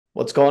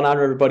What's going on,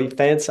 everybody?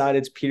 FanSided,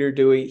 it's Peter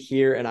Dewey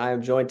here, and I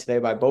am joined today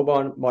by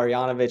Boban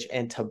Marjanović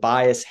and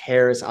Tobias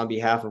Harris on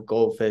behalf of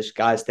Goldfish.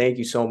 Guys, thank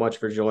you so much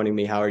for joining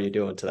me. How are you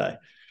doing today?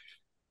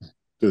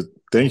 Good.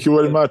 Thank you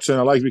very much, and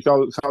I like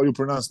how you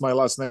pronounce my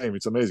last name.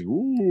 It's amazing.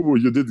 Ooh,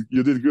 you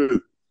did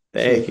good.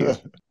 Thank you.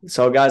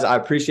 So, guys, I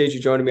appreciate you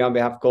joining me on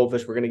behalf of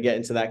Goldfish. We're going to get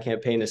into that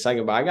campaign in a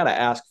second, but I got to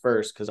ask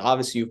first, because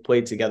obviously you've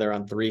played together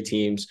on three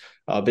teams,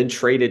 been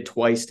traded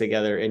twice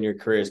together in your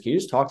careers. Can you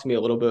just talk to me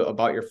a little bit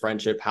about your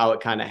friendship, how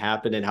it kind of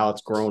happened, and how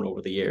it's grown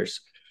over the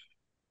years?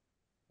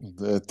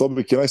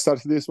 Tobi, can I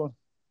start this one?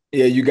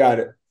 Yeah, you got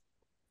it.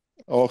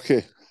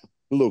 Okay.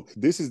 Look,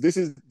 this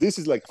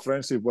is like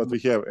friendship what we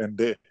have, and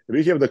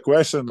we have the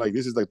question like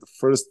this is like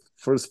the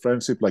first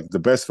friendship, like the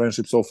best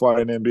friendship so far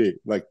in NBA.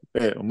 Like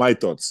my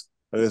thoughts.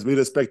 As we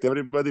respect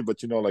everybody,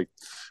 but like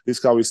this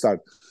is how we start.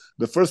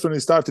 The first one we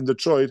start in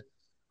Detroit.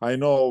 I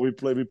know we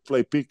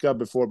play pickup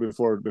before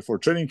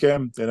training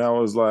camp, and I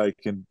was like,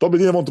 and Toby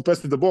didn't want to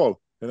pass me the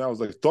ball, and I was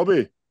like,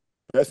 Toby,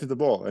 pass me the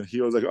ball, and he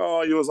was like,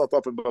 oh, he was not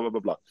up and blah blah blah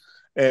blah,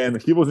 and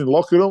he was in the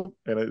locker room,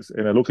 and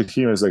I look at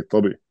him and I was like,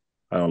 Toby,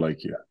 I don't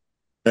like you.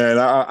 And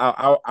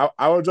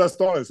I was just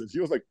honest. And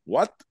he was like,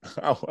 "What?"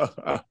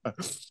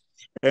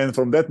 And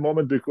from that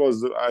moment,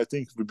 because I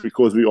think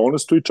because we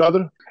honest to each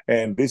other,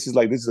 and this is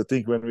the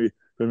thing when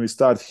we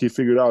start, he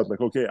figured out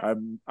like, okay,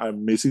 I'm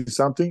missing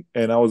something,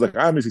 and I was like,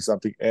 I'm missing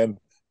something, and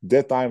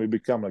that time we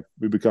become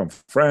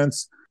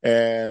friends,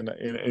 and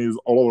it's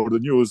all over the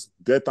news.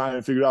 That time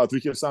I figured out we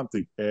have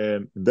something,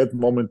 and that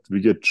moment we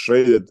get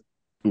traded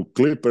to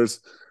Clippers,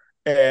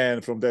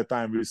 and from that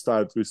time we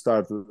start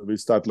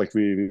like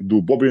we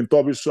do Bobby and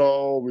Toby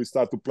show. We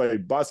start to play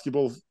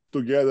basketball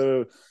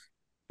together,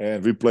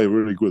 and we play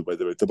really good, by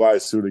the way.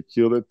 Tobias really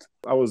killed it.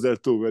 I was there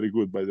too, very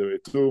good, by the way,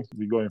 too.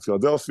 We go in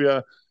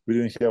Philadelphia. We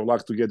didn't have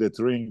luck to get that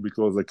ring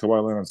because like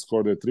Kawhi Leonard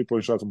scored a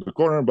 3-point shot from the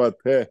corner, but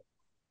hey,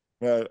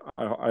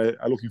 I'm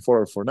looking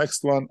forward for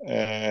next one,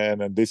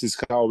 and this is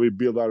how we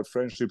build our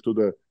friendship to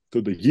the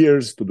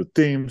years, to the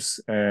teams,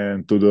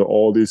 and to the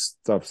all this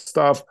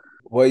stuff.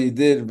 Well, you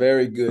did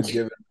very good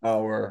given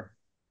our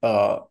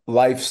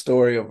life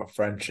story of a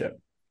friendship.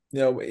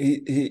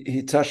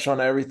 He touched on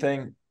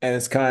everything, and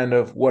it's kind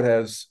of what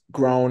has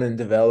grown and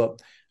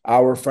developed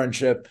our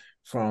friendship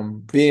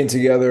from being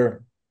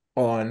together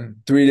on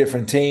three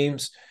different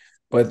teams,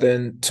 but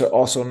then to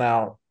also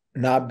now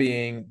not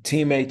being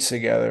teammates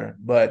together,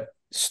 but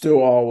still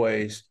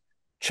always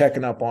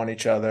checking up on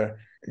each other.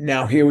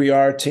 Now here we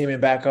are teaming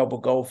back up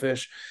with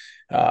Goldfish.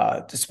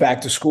 It's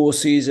back to school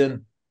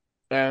season,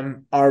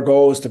 and our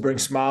goal is to bring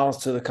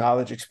smiles to the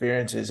college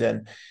experiences.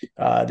 And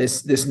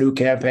this new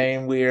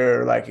campaign,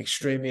 we're like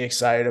extremely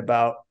excited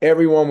about.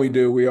 Everyone we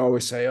do, we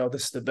always say, "Oh,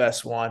 this is the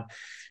best one."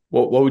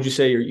 What would you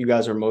say you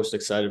guys are most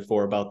excited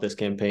for about this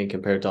campaign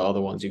compared to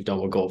other ones you've done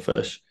with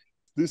Goldfish?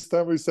 This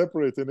time we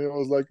separated, and it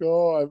was like,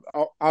 oh,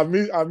 I'm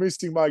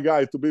missing my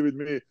guy to be with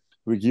me.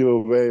 We give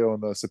away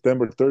on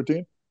September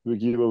 13th. We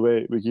give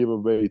away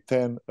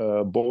 10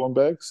 Boban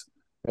bags,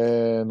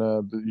 and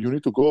you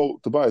need to go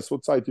to buy. So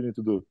what site you need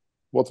to do?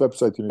 What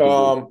website you need to do?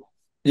 Um,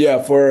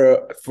 yeah,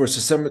 for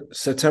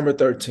September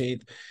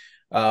 13th,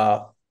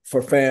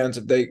 for fans,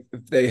 if they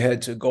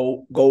head to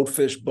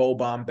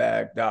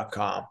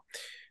goldfishbowbombag.com,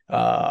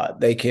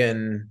 they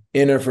can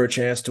enter for a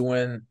chance to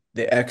win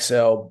the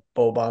XL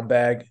bow bomb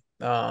bag.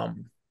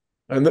 And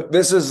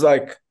this is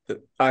like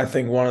I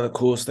think one of the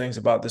coolest things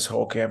about this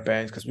whole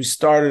campaign because we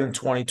started in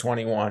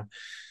 2021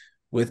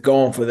 with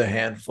going for the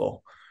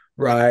handful,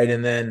 right?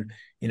 And then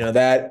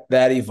that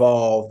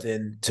evolved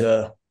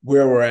into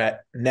where we're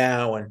at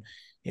now, and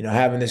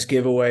having this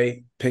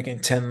giveaway, picking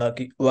 10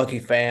 lucky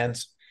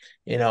fans.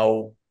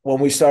 When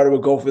we started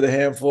with go for the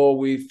handful,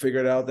 we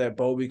figured out that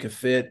Bobby could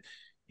fit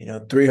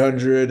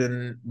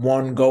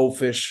 301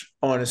 goldfish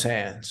on his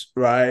hands,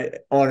 right?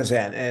 On his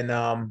hand. And,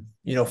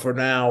 for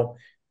now,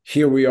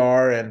 here we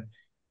are. And,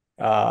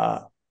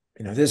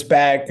 this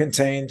bag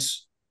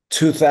contains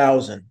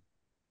 2,000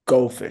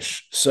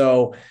 goldfish.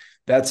 So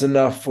that's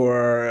enough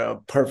for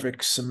a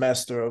perfect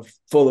semester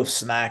full of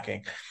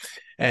snacking.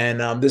 And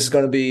this is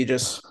going to be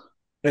just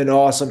an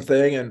awesome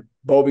thing. And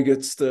Bobby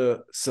gets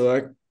to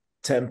select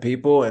 10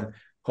 people. And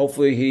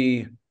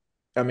hopefully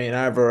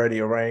I've already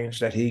arranged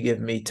that he give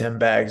me 10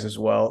 bags as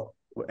well.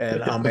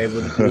 And I'm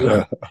able to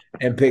do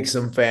and pick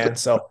some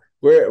fans. So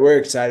we're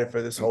excited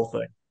for this whole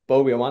thing.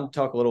 Bobby, I want to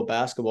talk a little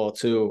basketball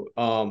too.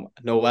 I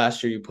know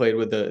last year you played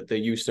with the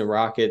Houston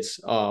Rockets,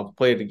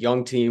 played a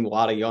young team, a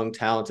lot of young,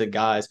 talented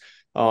guys.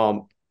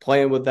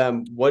 Playing with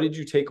them, what did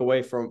you take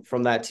away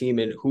from that team,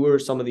 and who are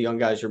some of the young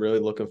guys you're really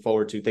looking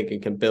forward to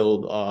thinking can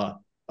build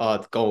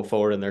going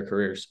forward in their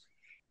careers?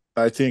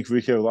 I think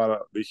we have a lot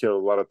of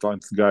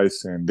talented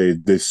guys, and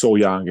they're so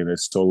young and they're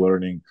so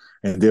learning,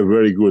 and they're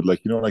very good.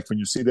 Like like when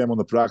you see them on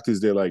the practice,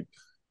 they're like,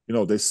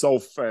 they're so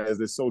fast,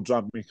 they're so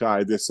jumping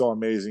high, they're so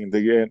amazing.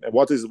 And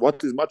what is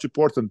much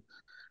important,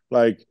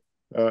 like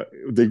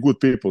they're good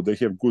people, they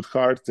have good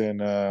heart,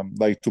 and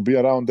like to be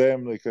around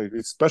them, like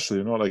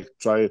especially like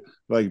try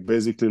like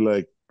basically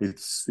like it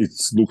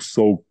looks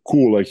so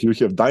cool. Like you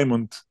have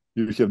Diamond.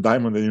 you have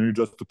diamond, and you need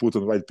just to put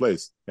in the right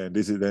place. And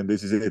this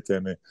is it.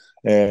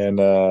 And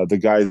the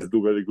guys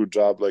do very good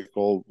job, like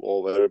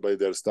all everybody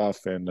their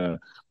stuff, and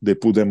they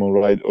put them on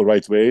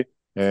right way,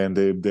 and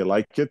they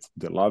like it,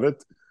 they love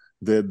it.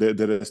 They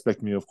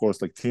respect me, of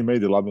course, like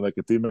teammate. They love me like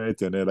a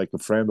teammate, and like a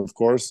friend, of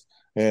course.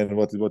 And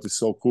what is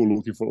so cool,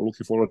 looking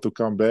forward to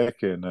come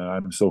back, and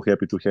I'm so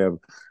happy to have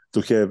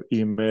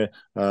Ime,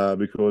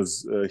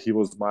 because he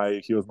was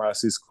my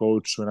assist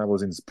coach when I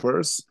was in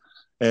Spurs,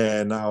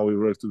 and now we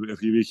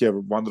have a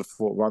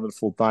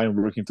wonderful time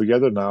working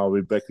together. Now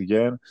we're back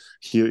again.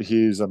 He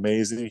is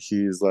amazing.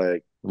 He's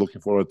like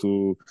looking forward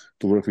to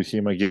work with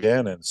him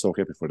again, and so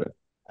happy for that.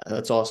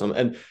 That's awesome.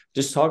 And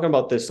just talking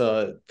about this,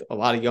 a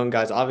lot of young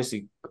guys,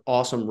 obviously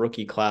awesome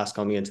rookie class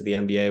coming into the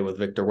NBA with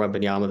Victor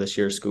Wembanyama this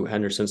year, Scoot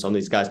Henderson, some of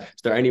these guys. Is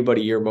there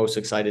anybody you're most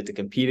excited to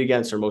compete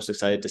against or most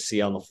excited to see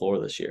on the floor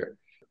this year?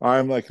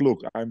 I'm like,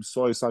 look, I'm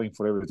so excited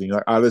for everything.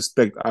 Like, I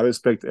respect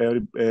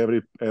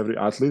every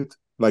athlete.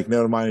 Like,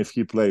 never mind if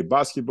he play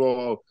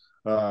basketball,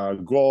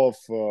 golf,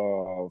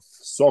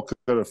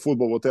 soccer,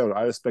 football, whatever.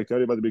 I respect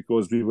everybody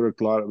because we work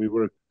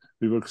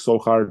so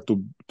hard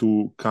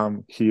to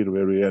come here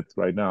where we're at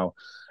right now.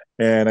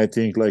 And I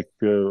think like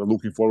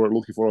looking forward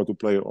to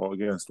play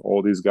against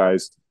all these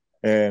guys.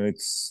 And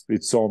it's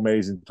so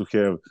amazing to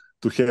have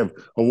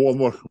a one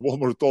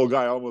more tall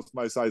guy almost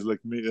my size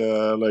like me in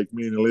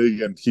the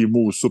league, and he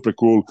moves super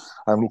cool.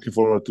 I'm looking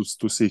forward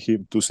to see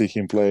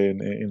him play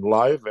in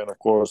live, and of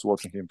course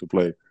watching him to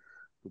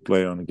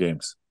play on the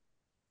games.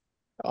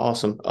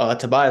 Awesome.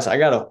 Tobias, I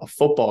got a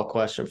football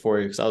question for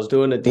you because I was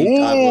doing a deep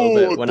dive a little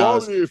bit when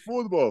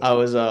football. I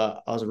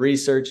was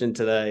researching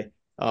today,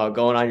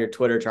 going on your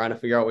Twitter, trying to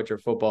figure out what your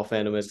football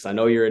fandom is, because I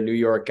know you're a New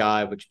York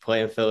guy, but you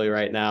play in Philly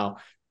right now.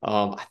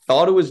 I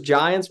thought it was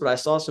Giants, but I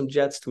saw some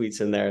Jets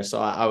tweets in there. So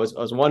I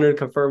was wondering to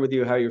confirm with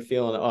you how you're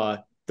feeling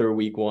through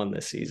week 1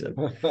 this season.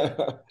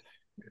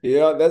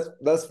 Yeah,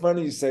 that's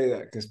funny you say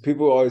that, because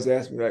people always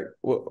ask me like,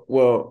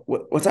 well,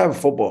 what type of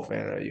football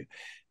fan are you?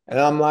 And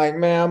I'm like,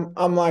 man,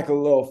 I'm like a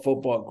little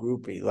football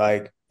groupie.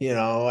 Like,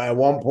 at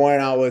one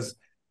point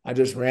I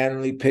just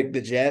randomly picked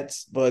the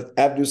Jets, but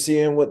after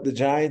seeing what the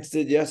Giants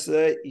did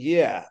yesterday,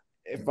 yeah,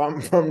 if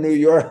I'm from New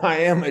York,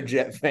 I am a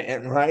Jet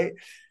fan, right?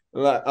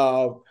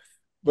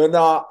 But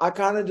no, I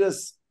kind of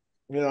just,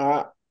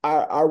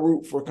 I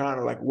root for kind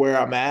of like where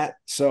I'm at.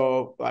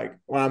 So like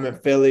when I'm in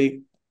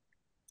Philly,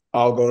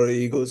 I'll go to the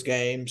Eagles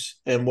games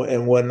and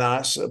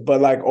whatnot. So,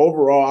 but like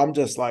overall, I'm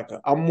just like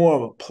I'm more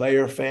of a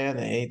player fan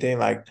than anything.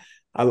 Like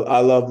I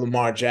love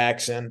Lamar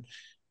Jackson,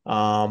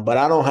 but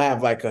I don't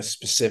have like a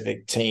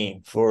specific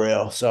team for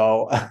real.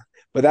 So,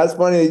 but that's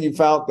funny that you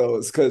found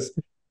those, because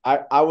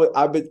I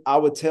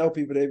would tell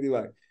people, they'd be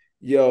like,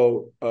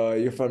 "Yo,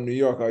 you're from New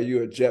York. Are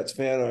you a Jets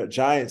fan or a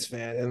Giants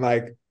fan?" And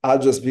like I'll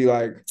just be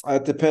like,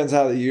 it depends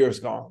how the year's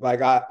gone.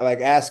 Like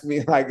ask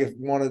me like if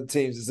one of the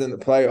teams is in the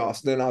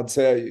playoffs, then I'll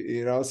tell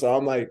you, So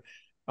I'm like,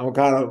 I'm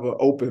kind of an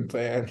open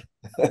fan.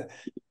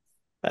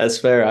 That's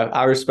fair.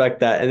 I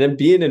respect that. And then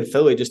being in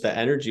Philly, just the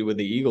energy with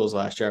the Eagles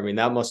last year, I mean,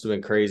 that must have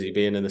been crazy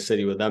being in the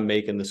city with them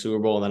making the Super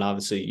Bowl, and then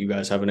obviously you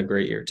guys having a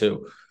great year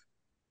too.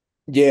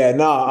 Yeah,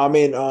 no, I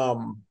mean,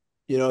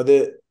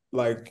 that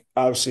like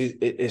obviously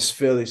it's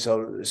Philly,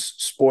 so it's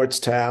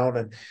sports town,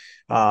 and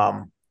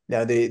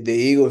now the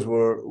Eagles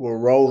were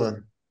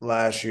rolling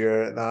last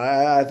year, and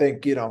I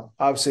think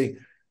obviously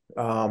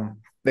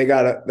they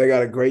got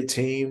a great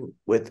team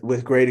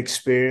with great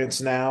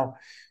experience now,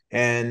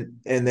 and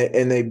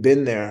they've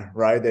been there,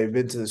 right? They've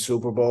been to the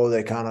Super Bowl.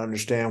 They kind of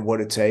understand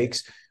what it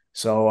takes.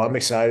 So I'm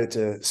excited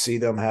to see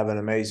them have an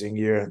amazing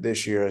year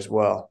this year as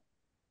well.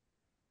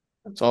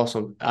 That's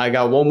awesome. I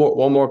got one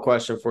more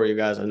question for you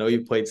guys. I know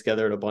you played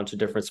together at a bunch of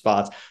different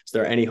spots. Is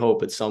there any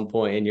hope at some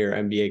point in your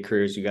NBA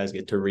careers you guys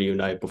get to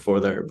reunite before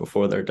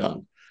they're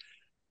done?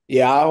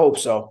 Yeah, I hope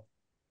so.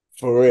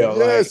 For real.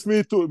 Yes,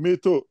 me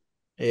too.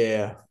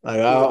 Yeah.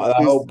 Like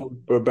I hope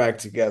we're back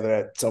together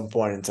at some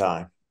point in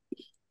time.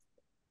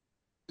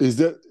 Is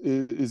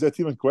that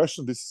even a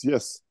question? This is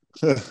yes.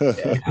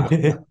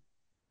 Yeah.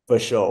 For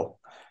sure.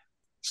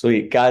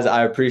 Sweet. Guys,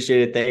 I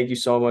appreciate it. Thank you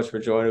so much for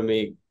joining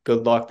me.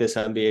 Good luck this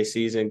NBA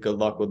season. Good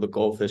luck with the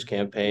Goldfish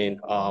campaign.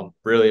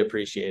 Really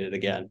appreciate it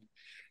again.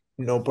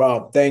 No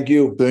problem. Thank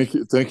you. Thank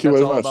you very much.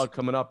 That's all about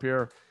coming up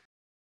here